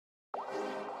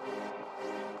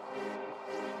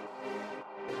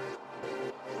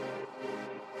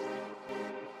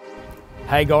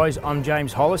Hey guys, I'm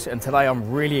James Hollis and today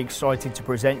I'm really excited to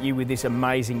present you with this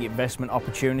amazing investment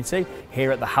opportunity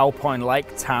here at the Alpine Lake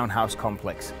Townhouse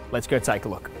Complex. Let's go take a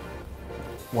look.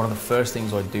 One of the first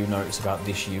things I do notice about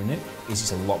this unit is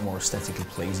it's a lot more aesthetically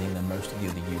pleasing than most of the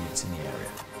other units in the area.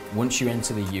 Once you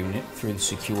enter the unit through the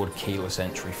secured keyless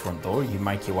entry front door, you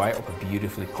make your way up a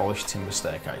beautifully polished timber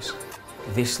staircase.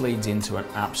 This leads into an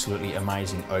absolutely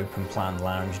amazing open plan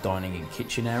lounge, dining and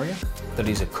kitchen area that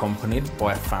is accompanied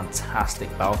by a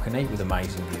fantastic balcony with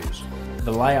amazing views.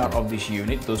 The layout of this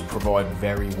unit does provide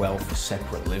very well for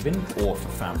separate living or for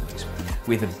families.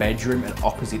 With a bedroom at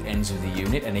opposite ends of the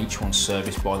unit and each one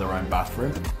serviced by their own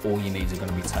bathroom, all your needs are going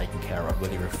to be taken care of,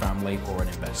 whether you're a family or an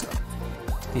investor.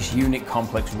 This unit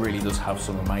complex really does have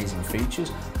some amazing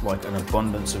features like an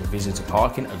abundance of visitor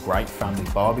parking, a great family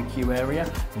barbecue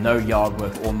area, no yard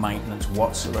work or maintenance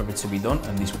whatsoever to be done,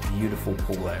 and this beautiful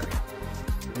pool area.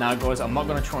 Now guys, I'm not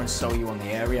going to try and sell you on the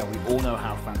area. We all know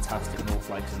how fantastic North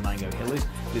Lakes and Mango Hill is,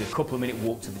 with a couple of minute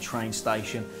walk to the train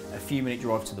station, a few minute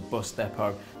drive to the bus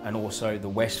depot, and also the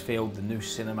Westfield, the new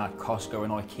cinema, Costco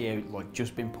and IKEA like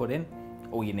just been put in.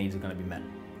 All your needs are going to be met.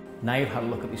 Now you've had a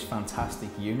look at this fantastic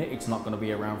unit, it's not going to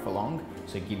be around for long,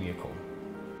 so give me a call.